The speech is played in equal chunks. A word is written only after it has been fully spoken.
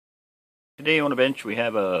Today on the bench we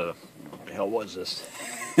have a, what the hell was this?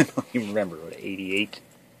 I don't even remember, what, 88?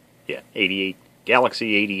 Yeah, 88,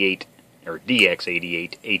 Galaxy 88, or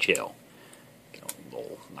DX88 HL. Got a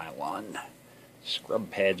little nylon scrub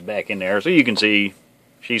pads back in there, so you can see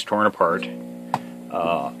she's torn apart.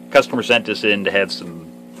 Customer sent this in to have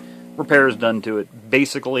some repairs done to it.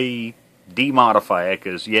 Basically, demodify it,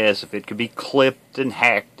 because yes, if it could be clipped and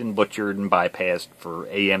hacked and butchered and bypassed for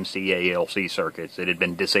AMC, ALC circuits, it had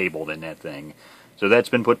been disabled in that thing. So that's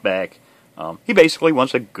been put back. He basically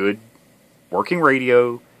wants a good working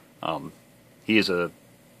radio. He is a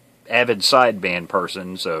avid sideband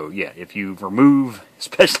person, so yeah, if you remove,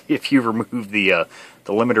 especially if you remove the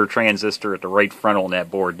limiter transistor at the right frontal on that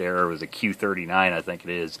board there, it was a Q39 I think it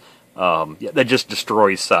is, yeah, that just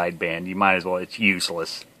destroys sideband. You might as well, it's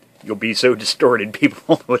useless. You'll be so distorted, people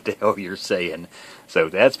won't know what the hell you're saying. So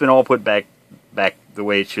that's been all put back the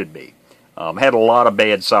way it should be. Had a lot of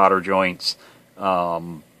bad solder joints,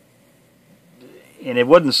 and it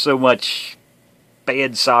wasn't so much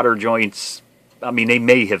bad solder joints. I mean, they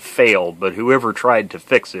may have failed, but whoever tried to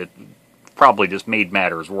fix it probably just made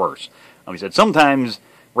matters worse. He said sometimes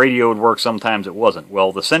radio would work, sometimes it wasn't.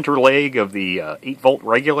 Well, the center leg of the 8-volt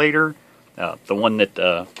regulator, the one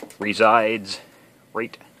that resides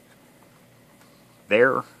right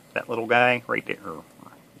there, that little guy right there,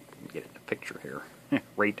 get it in the picture here,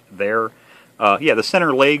 right there. Yeah, the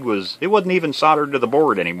center leg it wasn't even soldered to the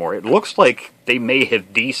board anymore. It looks like they may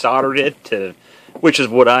have desoldered it to, which is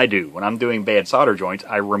what I do. When I'm doing bad solder joints,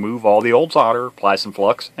 I remove all the old solder, apply some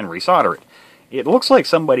flux, and resolder it. It looks like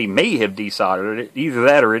somebody may have desoldered it, either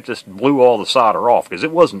that or it just blew all the solder off, because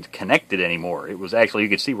it wasn't connected anymore. It was actually, you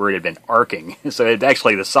could see where it had been arcing. So it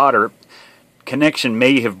actually, the solder connection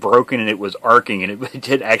may have broken and it was arcing, and it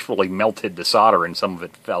did actually melted the solder and some of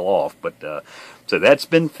it fell off. But so that's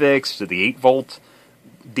been fixed. So the 8-volt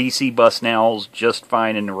DC bus now's just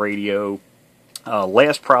fine in the radio.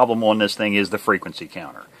 Last problem on this thing is the frequency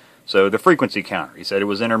counter. So the frequency counter, he said it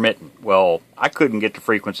was intermittent. Well, I couldn't get the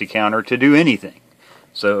frequency counter to do anything.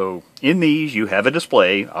 So in these you have a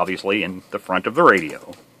display, obviously, in the front of the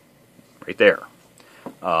radio, right there.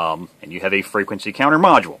 And you have a frequency counter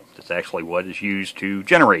module. That's actually what is used to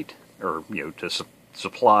generate, or to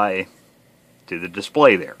supply to the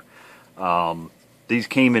display there. These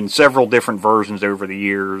came in several different versions over the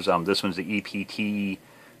years. This one's the EPT,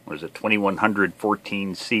 what is it,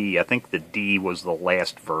 2114C. I think the D was the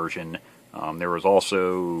last version. There was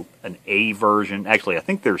also an A version. Actually, I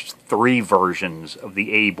think there's 3 versions of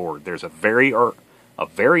the A board. There's a very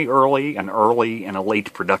early, an early, and a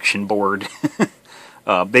late production board.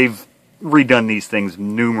 They've redone these things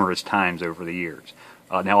numerous times over the years.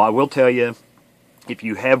 Now, I will tell you, if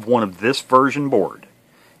you have one of this version board,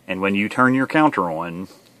 and when you turn your counter on,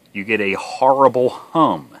 you get a horrible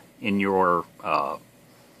hum in your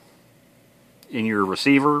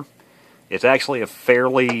receiver, it's actually a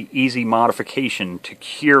fairly easy modification to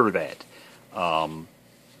cure that. Doesn't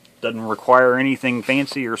require anything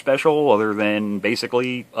fancy or special other than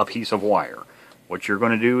basically a piece of wire. What you're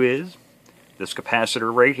going to do is, this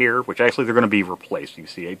capacitor right here, which actually they're going to be replaced, you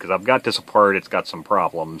see it, because I've got this apart, it's got some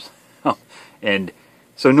problems. And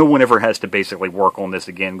so no one ever has to basically work on this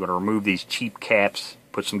again. I'm going to remove these cheap caps,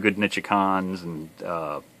 put some good Nichicons, and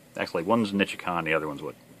actually one's Nichicon, the other one's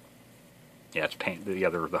what? Yeah, it's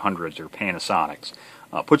the hundreds are Panasonics.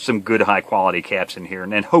 Put some good high quality caps in here,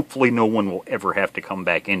 and then hopefully no one will ever have to come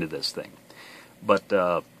back into this thing. But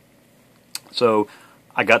so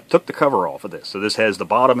I took the cover off of this. So this has the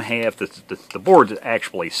bottom half. The board's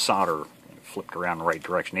actually solder flipped around the right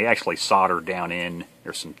direction. They actually soldered down in.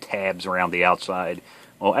 There's some tabs around the outside.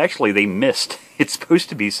 Well, actually they missed. It's supposed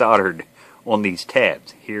to be soldered on these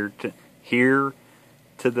tabs. Here to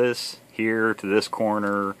this, here to this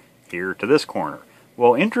corner, here to this corner.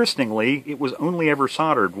 Well, interestingly, it was only ever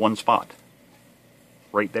soldered one spot.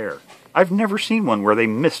 Right there. I've never seen one where they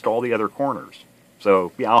missed all the other corners.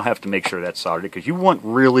 So, yeah, I'll have to make sure that's soldered, because you want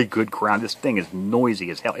really good ground. This thing is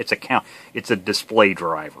noisy as hell. It's a display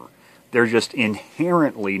driver. They're just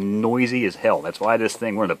inherently noisy as hell. That's why this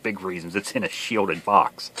thing, one of the big reasons, it's in a shielded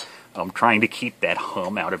box. I'm trying to keep that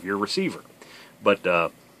hum out of your receiver.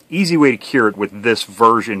 But easy way to cure it with this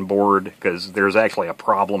version board, because there's actually a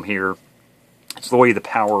problem here. It's the way the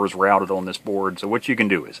power is routed on this board. So what you can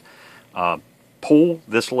do is pull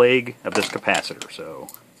this leg of this capacitor. So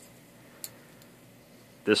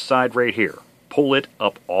this side right here, pull it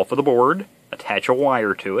up off of the board, attach a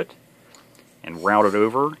wire to it, and route it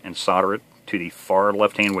over and solder it to the far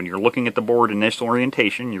left hand. When you're looking at the board in this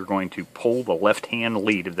orientation, you're going to pull the left hand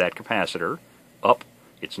lead of that capacitor up.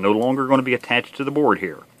 It's no longer going to be attached to the board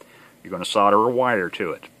here. you're going to solder a wire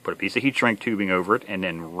to it. Put a piece of heat shrink tubing over it, and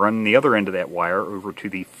then run the other end of that wire over to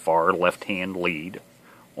the far left-hand lead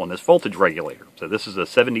on this voltage regulator. So this is a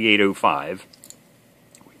 7805.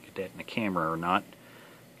 We can get that in the camera or not.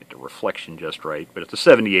 Get the reflection just right, but it's a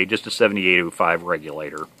 7805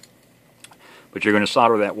 regulator. But you're going to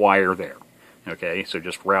solder that wire there. Okay, so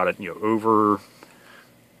just route it, over.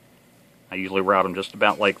 I usually route them just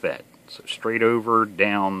about like that. So straight over,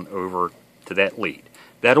 down, over to that lead.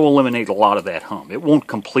 That'll eliminate a lot of that hum. It won't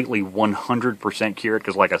completely 100% cure it,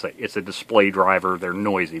 because like I say, it's a display driver, they're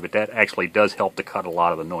noisy, but that actually does help to cut a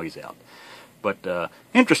lot of the noise out. But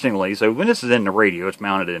interestingly, so when this is in the radio, it's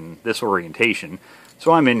mounted in this orientation.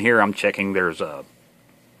 So I'm in here, I'm checking, there's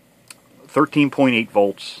 13.8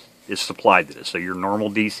 volts is supplied to this. So your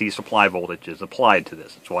normal DC supply voltage is applied to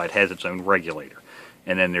this. That's why it has its own regulator.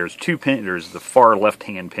 And then there's two pins, there's the far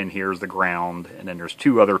left-hand pin here is the ground, and then there's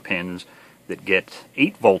two other pins that get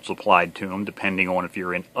 8 volts applied to them, depending on if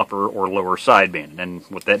you're in upper or lower sideband. And then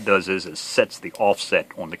what that does is it sets the offset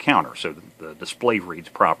on the counter, so the display reads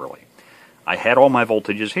properly. I had all my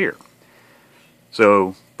voltages here.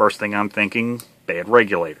 So first thing I'm thinking, bad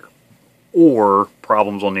regulator. Or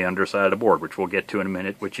problems on the underside of the board, which we'll get to in a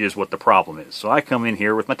minute, which is what the problem is. So I come in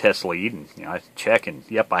here with my test lead, and I check, and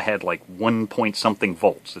yep, I had like 1 point something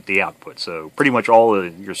volts at the output. So pretty much all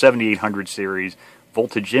of your 7800 series,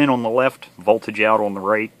 voltage in on the left, voltage out on the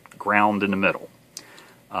right, ground in the middle.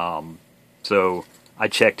 So I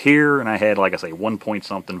checked here, and I had, like I say, 1 point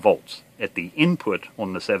something volts. At the input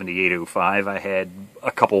on the 7805, I had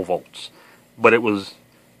a couple volts, but it was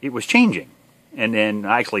changing. And then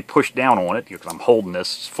I actually pushed down on it, because I'm holding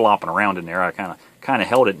this, it's flopping around in there. I kind of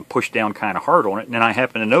held it and pushed down kind of hard on it, and then I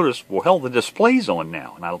happened to notice, well, hell, the display's on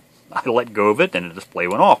now. And I let go of it, and the display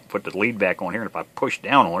went off. Put the lead back on here, and if I pushed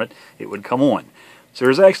down on it, it would come on. So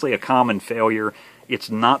there's actually a common failure. It's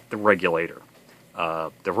not the regulator.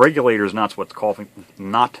 The regulator is not what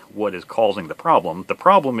is causing the problem. The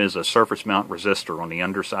problem is a surface mount resistor on the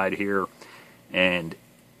underside here, and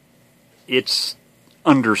it's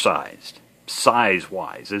undersized.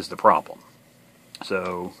 Size-wise is the problem.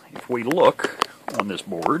 So if we look on this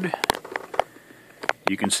board,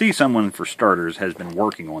 you can see someone, for starters, has been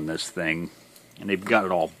working on this thing, and they've got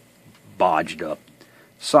it all bodged up.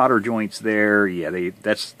 Solder joints there, yeah,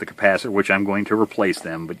 that's the capacitor, which I'm going to replace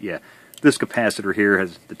them, but yeah, this capacitor here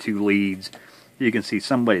has the two leads. You can see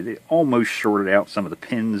they almost shorted out some of the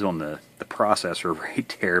pins on the processor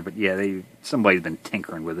right there, but yeah, somebody's been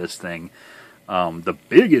tinkering with this thing. The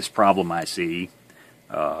biggest problem I see,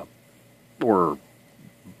 or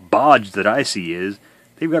bodge that I see, is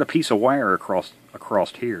they've got a piece of wire across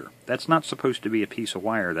here. That's not supposed to be a piece of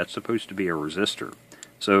wire. That's supposed to be a resistor.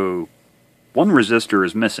 So one resistor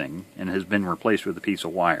is missing and has been replaced with a piece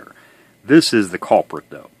of wire. This is the culprit,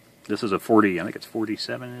 though. This is a 40, I think it's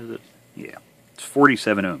 47, is it? Yeah, it's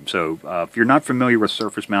 47 ohms. So if you're not familiar with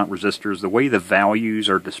surface mount resistors, the way the values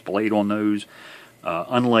are displayed on those,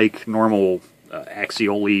 unlike normal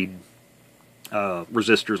axial lead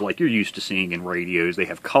resistors like you're used to seeing in radios, they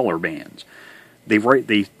have color bands.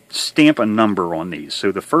 They stamp a number on these.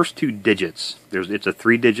 So the first two digits, it's a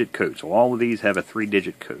 3-digit code. So all of these have a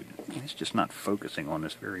 3-digit code. It's just not focusing on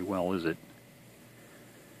this very well, is it?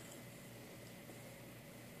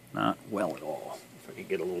 Not well at all. If I could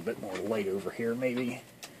get a little bit more light over here, maybe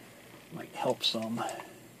might help some.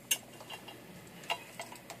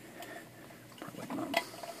 Probably not.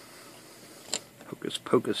 Hocus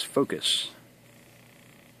pocus focus.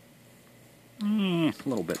 A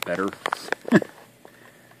little bit better.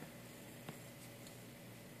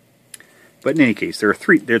 But in any case, there's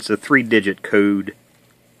a 3-digit code.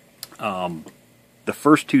 The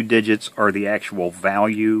first 2 digits are the actual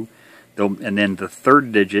value, and then the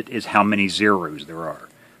third digit is how many zeros there are.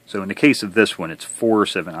 So in the case of this one, it's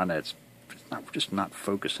 47. I know it's just not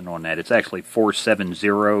focusing on that. It's actually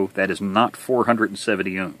 470. That is not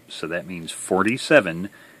 470 ohms. So that means 47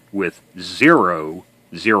 with 0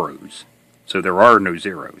 zeros. So there are no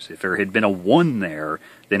zeros. If there had been a 1 there,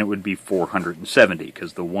 then it would be 470,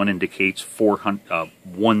 because the 1 indicates 10. So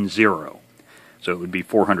it would be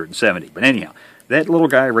 470. But anyhow, that little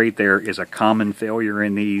guy right there is a common failure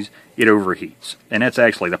in these. It overheats. And that's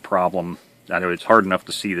actually the problem. I know it's hard enough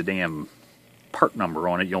to see the damn part number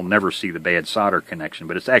on it. You'll never see the bad solder connection,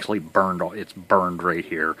 but it's actually burned. It's burned right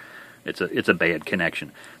here. It's a bad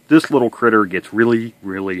connection. This little critter gets really,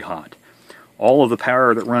 really hot. All of the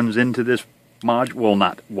power that runs into this module, well,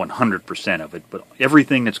 not 100% of it, but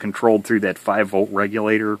everything that's controlled through that 5-volt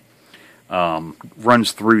regulator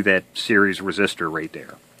runs through that series resistor right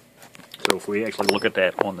there. So if we actually look at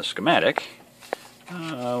that on the schematic,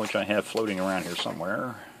 which I have floating around here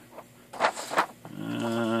somewhere,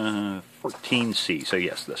 14C, so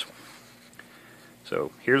yes, this one.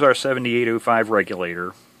 So here's our 7805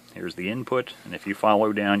 regulator. Here's the input, and if you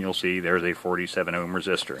follow down, you'll see there's a 47 ohm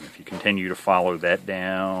resistor. And if you continue to follow that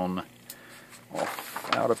down, off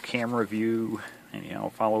out of camera view,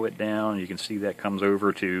 and follow it down, you can see that comes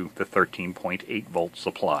over to the 13.8 volt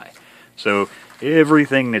supply. So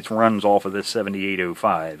everything that runs off of this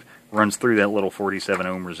 7805 runs through that little 47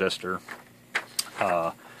 ohm resistor.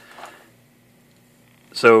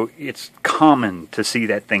 So it's common to see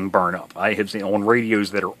that thing burn up. I have seen on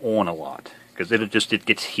radios that are on a lot, because it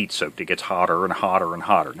gets heat soaked. It gets hotter and hotter and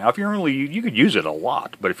hotter. Now, if you could use it a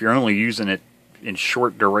lot, but if you're only using it in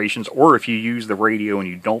short durations, or if you use the radio and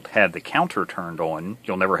you don't have the counter turned on,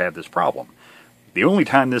 you'll never have this problem. The only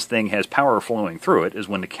time this thing has power flowing through it is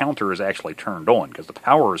when the counter is actually turned on, because the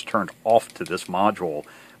power is turned off to this module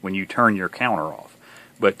when you turn your counter off.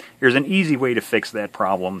 But there's an easy way to fix that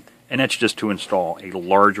problem, and that's just to install a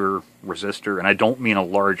larger resistor. And I don't mean a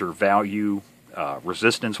larger value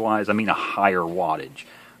resistance-wise, I mean a higher wattage.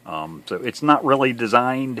 So it's not really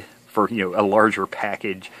designed for a larger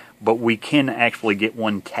package, but we can actually get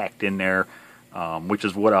one tacked in there, which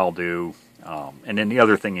is what I'll do. And then the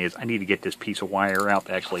other thing is, I need to get this piece of wire out.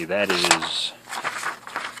 Actually, that is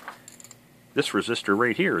this resistor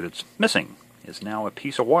right here that's missing. Is now a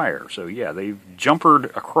piece of wire. So yeah, they've jumpered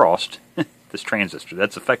across this transistor.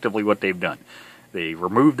 That's effectively what they've done. They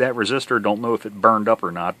removed that resistor. Don't know if it burned up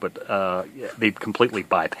or not, but they've completely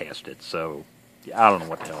bypassed it. So I don't know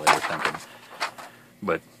what the hell they were thinking.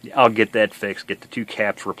 But I'll get that fixed, get the two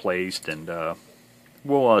caps replaced, and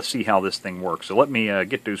we'll see how this thing works. So let me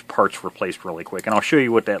get those parts replaced really quick, and I'll show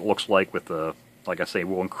you what that looks like with the, like I say,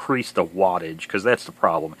 we'll increase the wattage, because that's the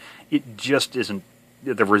problem. It just isn't,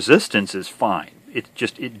 the resistance is fine. It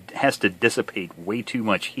has to dissipate way too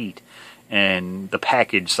much heat, and the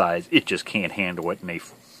package size, it just can't handle it, and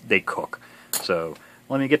they cook. So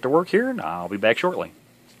let me get to work here, and I'll be back shortly.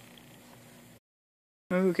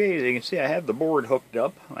 Okay, as you can see, I have the board hooked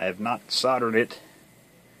up. I have not soldered it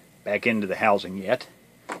back into the housing yet.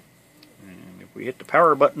 And if we hit the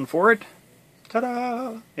power button for it,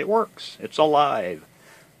 ta-da! It works. It's alive.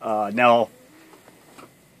 Now,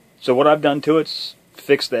 so what I've done to it's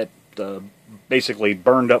fixed that basically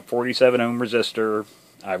burned up 47 ohm resistor.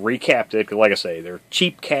 I recapped it, because like I say, they're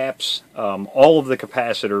cheap caps. All of the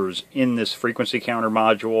capacitors in this frequency counter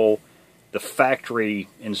module, the factory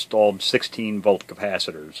installed 16 volt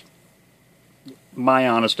capacitors. My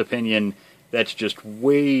honest opinion, that's just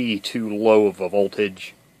way too low of a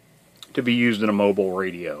voltage to be used in a mobile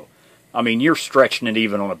radio. I mean, you're stretching it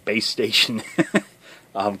even on a base station,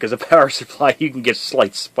 because a power supply, you can get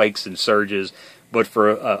slight spikes and surges, but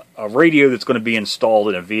for a radio that's going to be installed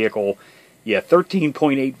in a vehicle, yeah,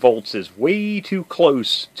 13.8 volts is way too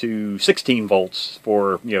close to 16 volts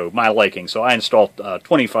for my liking. So I installed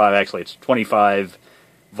 25. Actually, it's 25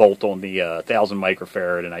 volt on the 1000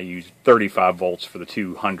 microfarad, and I used 35 volts for the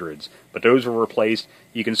 200s. But those were replaced.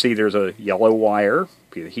 You can see there's a yellow wire,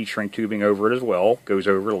 the heat shrink tubing over it as well, goes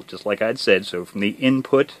over it just like I'd said. So from the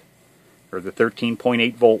input, or the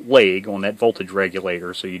 13.8 volt leg on that voltage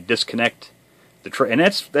regulator, so you disconnect and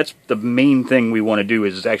that's the main thing we want to do,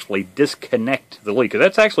 is actually disconnect the lead, because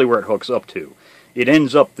that's actually where it hooks up to. It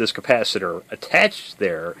ends up this capacitor attached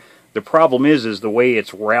there. The problem is the way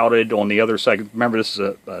it's routed on the other side. Remember, this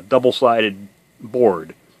is a double-sided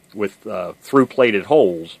board with through-plated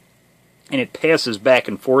holes, and it passes back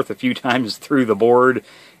and forth a few times through the board,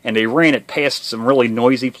 and they ran it past some really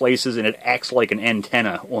noisy places, and it acts like an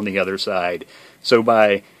antenna on the other side. So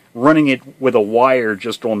by running it with a wire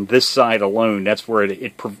just on this side alone, that's where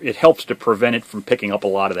it helps to prevent it from picking up a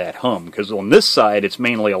lot of that hum, because on this side it's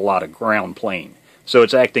mainly a lot of ground plane, so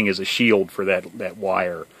it's acting as a shield for that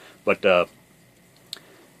wire. But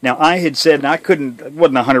now I had said, and I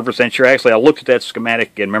wasn't 100% sure, actually I looked at that schematic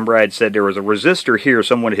again. Remember, I had said there was a resistor here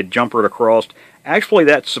someone had jumpered across. Actually,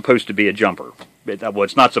 that's supposed to be a jumper. Well,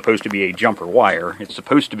 it's not supposed to be a jumper wire. It's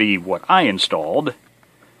supposed to be what I installed,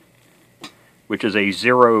 which is a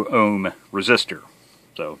 0 ohm resistor.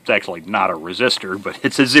 So it's actually not a resistor, but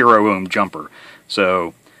it's a 0 ohm jumper.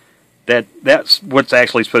 So that's what's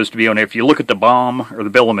actually supposed to be on there. If you look at the BOM, or the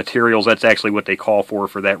bill of materials, that's actually what they call for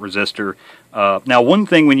that resistor. Now, one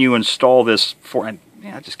thing when you install this I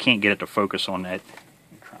just can't get it to focus on that.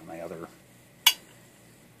 Let me try my other.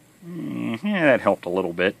 Yeah, that helped a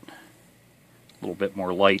little bit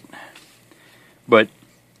more light. But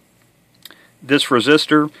this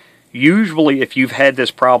resistor, usually if you've had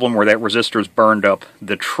this problem where that resistor's burned up,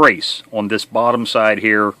 the trace on this bottom side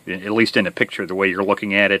here, at least in the picture, the way you're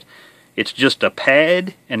looking at it, It's just a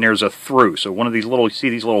pad and there's a through. So one of these little, you see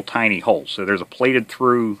these little tiny holes. So there's a plated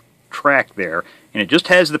through track there, and it just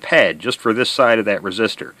has the pad just for this side of that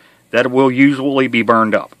resistor. That will usually be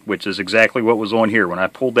burned up, which is exactly what was on here. When I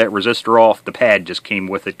pulled that resistor off, the pad just came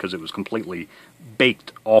with it because it was completely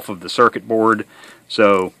baked off of the circuit board.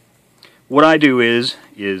 So what I do is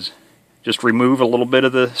just remove a little bit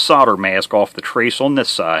of the solder mask off the trace on this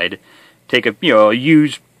side. Take a,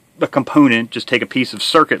 use a component, just take a piece of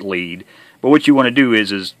circuit lead. But what you want to do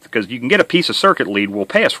is because you can get a piece of circuit lead will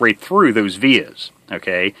pass right through those vias.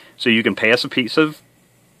 Okay, so you can pass a piece of,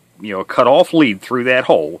 cut off lead through that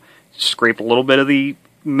hole, scrape a little bit of the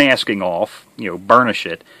masking off, burnish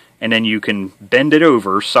it, and then you can bend it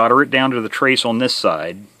over, solder it down to the trace on this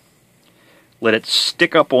side, let it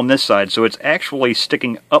stick up on this side so it's actually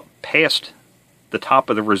sticking up past the top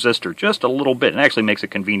of the resistor just a little bit. It actually makes a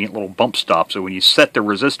convenient little bump stop, so when you set the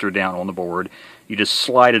resistor down on the board, you just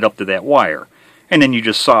slide it up to that wire, and then you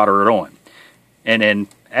just solder it on. And then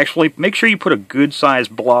actually make sure you put a good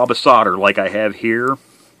sized blob of solder like I have here,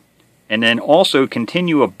 and then also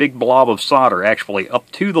continue a big blob of solder actually up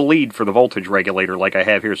to the lead for the voltage regulator like I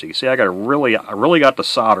have here. So you see I really got the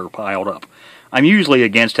solder piled up. I'm usually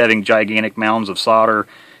against having gigantic mounds of solder,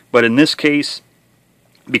 but in this case,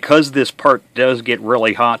 because this part does get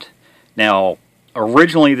really hot. Now,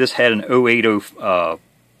 originally this had an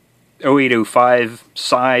 0805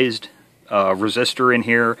 sized resistor in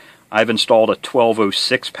here. I've installed a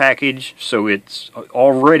 1206 package, so it's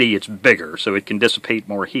bigger, so it can dissipate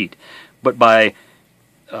more heat. But by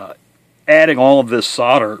adding all of this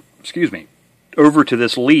solder, over to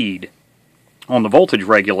this lead on the voltage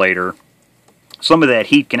regulator, some of that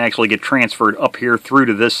heat can actually get transferred up here through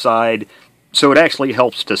to this side, so it actually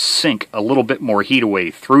helps to sink a little bit more heat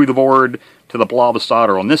away through the board to the blob of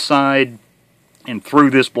solder on this side, and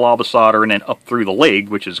through this blob of solder, and then up through the leg,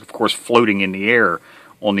 which is, of course, floating in the air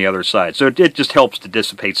on the other side. So it just helps to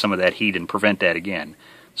dissipate some of that heat and prevent that again.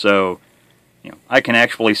 So, I can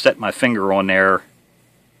actually set my finger on there.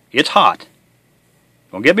 It's hot.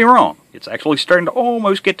 Don't get me wrong. It's actually starting to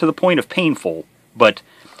almost get to the point of painful. But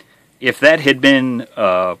if that had been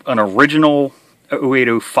an original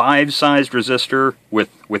 0805 sized resistor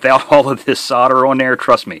without all of this solder on there,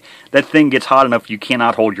 trust me, that thing gets hot enough you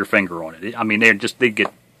cannot hold your finger on it. I mean, it's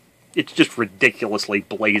just ridiculously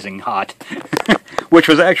blazing hot. Which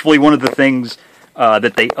was actually one of the things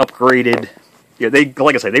that they upgraded.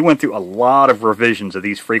 Like I say, they went through a lot of revisions of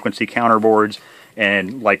these frequency counter boards,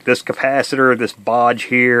 and like this capacitor, this bodge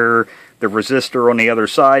here, the resistor on the other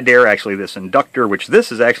side there, actually this inductor, which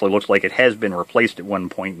this actually looks like it has been replaced at one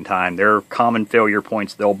point in time. They're common failure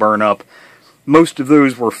points, they'll burn up. Most of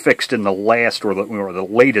those were fixed in the last or the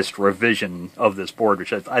latest revision of this board,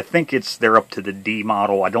 which I think they're up to the D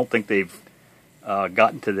model. I don't think they've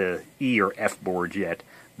gotten to the E or F boards yet.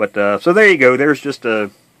 But so there you go. There's just a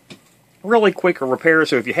really quick repair.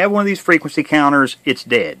 So if you have one of these frequency counters, it's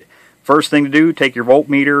dead. First thing to do, take your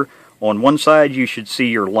voltmeter. On one side, you should see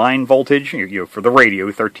your line voltage for the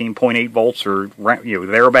radio, 13.8 volts or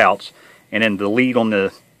thereabouts. And then the lead on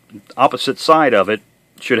the opposite side of it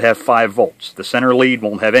should have 5 volts. The center lead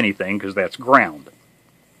won't have anything because that's ground.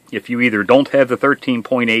 If you either don't have the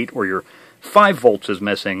 13.8 or your 5 volts is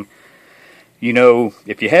missing,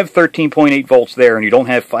 if you have 13.8 volts there and you don't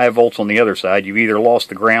have 5 volts on the other side, you've either lost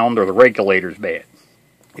the ground or the regulator's bad.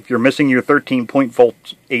 If you're missing your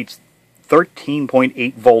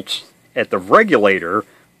 13.8 volts at the regulator,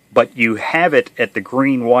 but you have it at the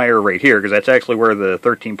green wire right here, because that's actually where the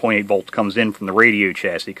 13.8 volts comes in from the radio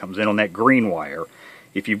chassis, comes in on that green wire.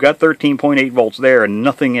 If you've got 13.8 volts there and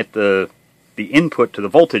nothing at the input to the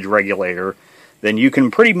voltage regulator, then you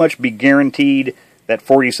can pretty much be guaranteed that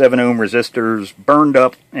 47 ohm resistor's burned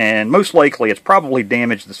up, and most likely it's probably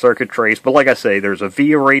damaged the circuit trace. But like I say, there's a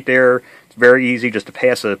via right there. It's very easy just to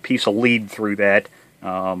pass a piece of lead through that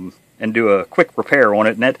and do a quick repair on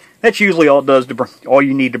it, and that's usually all it does all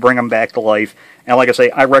you need to bring them back to life. And like I say,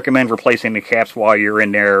 I recommend replacing the caps while you're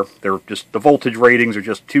in there. The voltage ratings are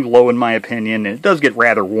just too low in my opinion, and it does get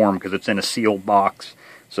rather warm because it's in a sealed box.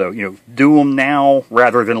 So, do them now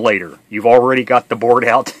rather than later. You've already got the board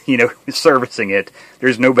out, servicing it.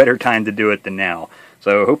 There's no better time to do it than now.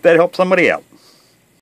 So, hope that helps somebody out.